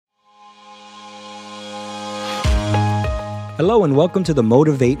Hello and welcome to the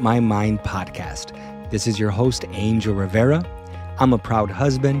Motivate My Mind podcast. This is your host, Angel Rivera. I'm a proud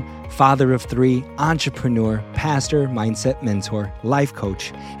husband, father of 3, entrepreneur, pastor, mindset mentor, life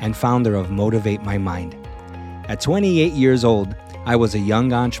coach, and founder of Motivate My Mind. At 28 years old, I was a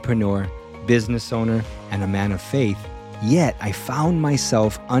young entrepreneur, business owner, and a man of faith, yet I found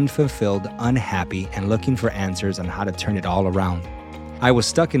myself unfulfilled, unhappy, and looking for answers on how to turn it all around. I was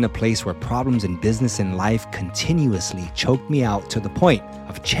stuck in a place where problems in business and life continuously choked me out to the point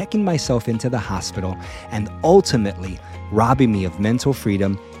of checking myself into the hospital and ultimately robbing me of mental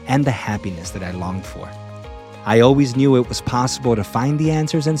freedom and the happiness that I longed for. I always knew it was possible to find the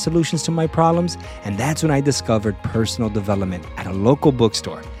answers and solutions to my problems, and that's when I discovered personal development at a local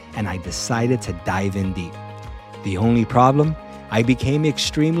bookstore, and I decided to dive in deep. The only problem? I became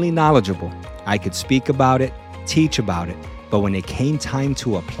extremely knowledgeable. I could speak about it, teach about it, but when it came time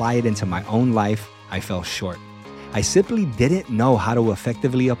to apply it into my own life, I fell short. I simply didn't know how to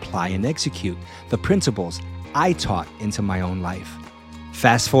effectively apply and execute the principles I taught into my own life.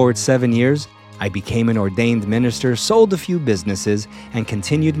 Fast forward 7 years, I became an ordained minister, sold a few businesses, and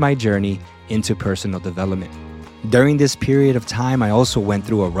continued my journey into personal development. During this period of time, I also went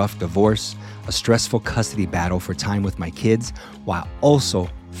through a rough divorce, a stressful custody battle for time with my kids, while also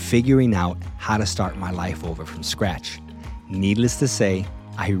figuring out how to start my life over from scratch. Needless to say,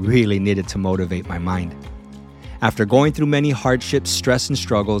 I really needed to motivate my mind. After going through many hardships, stress, and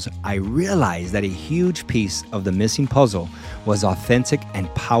struggles, I realized that a huge piece of the missing puzzle was authentic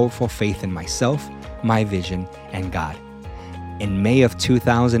and powerful faith in myself, my vision, and God. In May of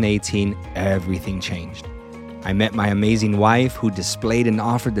 2018, everything changed. I met my amazing wife who displayed and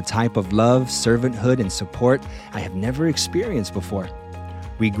offered the type of love, servanthood, and support I have never experienced before.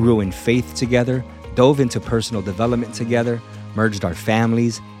 We grew in faith together, dove into personal development together, merged our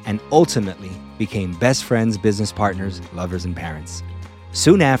families, and ultimately became best friends, business partners, lovers, and parents.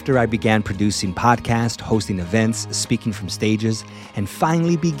 Soon after, I began producing podcasts, hosting events, speaking from stages, and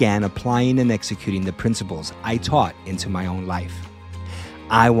finally began applying and executing the principles I taught into my own life.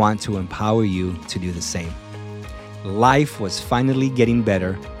 I want to empower you to do the same. Life was finally getting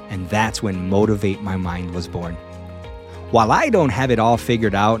better, and that's when Motivate My Mind was born. While I don't have it all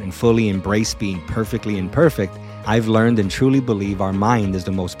figured out and fully embrace being perfectly imperfect, I've learned and truly believe our mind is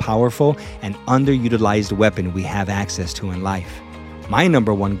the most powerful and underutilized weapon we have access to in life. My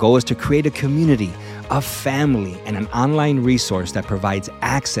number one goal is to create a community, a family, and an online resource that provides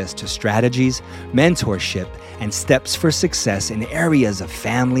access to strategies, mentorship, and steps for success in areas of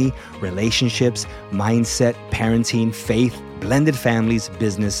family, relationships, mindset, parenting, faith, blended families,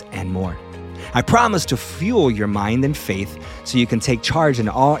 business, and more. I promise to fuel your mind and faith so you can take charge in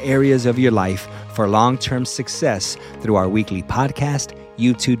all areas of your life for long-term success through our weekly podcast,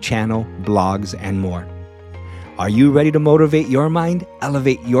 YouTube channel, blogs, and more. Are you ready to motivate your mind,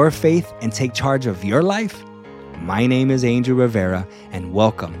 elevate your faith, and take charge of your life? My name is Angel Rivera, and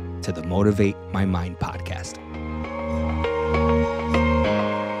welcome to the Motivate My Mind podcast.